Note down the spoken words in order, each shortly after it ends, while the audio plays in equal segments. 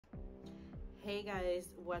Hey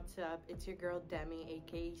guys, what's up? It's your girl Demi,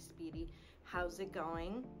 aka Speedy. How's it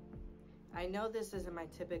going? I know this isn't my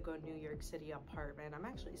typical New York City apartment. I'm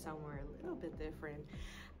actually somewhere a little bit different.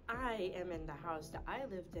 I am in the house that I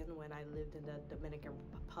lived in when I lived in the Dominican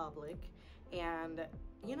Republic. And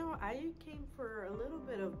you know, I came for a little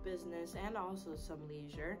bit of business and also some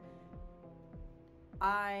leisure.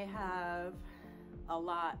 I have a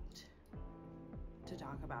lot to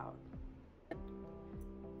talk about.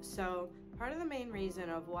 So part of the main reason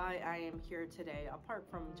of why I am here today, apart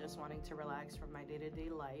from just wanting to relax from my day-to-day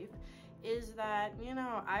life, is that, you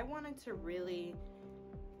know, I wanted to really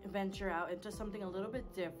venture out into something a little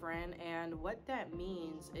bit different. And what that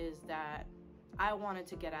means is that I wanted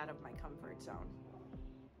to get out of my comfort zone.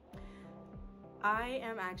 I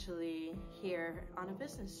am actually here on a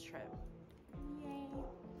business trip. Yay.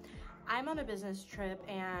 I'm on a business trip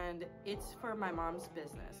and it's for my mom's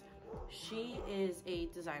business. She is a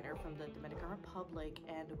designer from the Dominican Republic,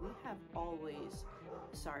 and we have always,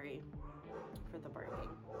 sorry for the barking.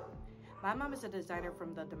 My mom is a designer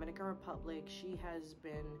from the Dominican Republic. She has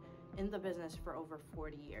been in the business for over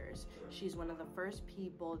 40 years. She's one of the first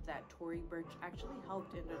people that Tory Burch actually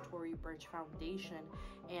helped in the Tory Burch Foundation.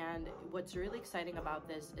 And what's really exciting about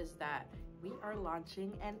this is that we are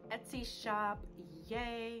launching an Etsy shop.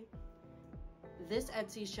 Yay! This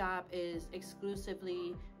Etsy shop is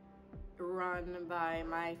exclusively run by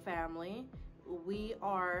my family. We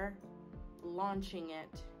are launching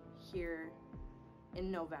it here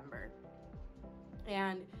in November.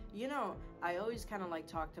 And you know, I always kind of like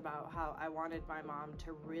talked about how I wanted my mom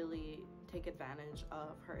to really take advantage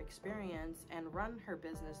of her experience and run her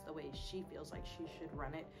business the way she feels like she should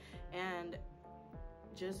run it, and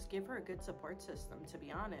just give her a good support system. To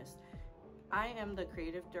be honest, I am the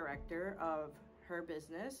creative director of her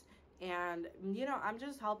business, and you know, I'm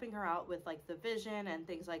just helping her out with like the vision and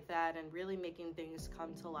things like that, and really making things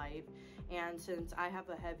come to life. And since I have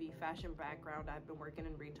a heavy fashion background, I've been working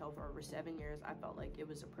in retail for over 7 years, I felt like it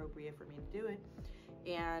was appropriate for me to do it.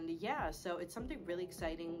 And yeah, so it's something really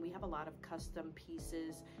exciting. We have a lot of custom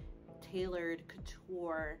pieces, tailored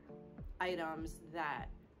couture items that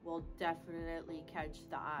will definitely catch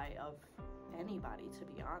the eye of anybody, to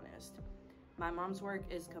be honest. My mom's work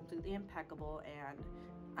is completely impeccable, and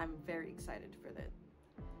I'm very excited for this.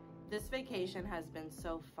 This vacation has been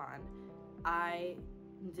so fun. I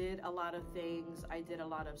did a lot of things. I did a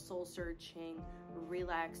lot of soul searching,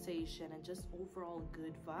 relaxation, and just overall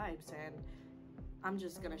good vibes. And I'm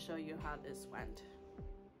just gonna show you how this went.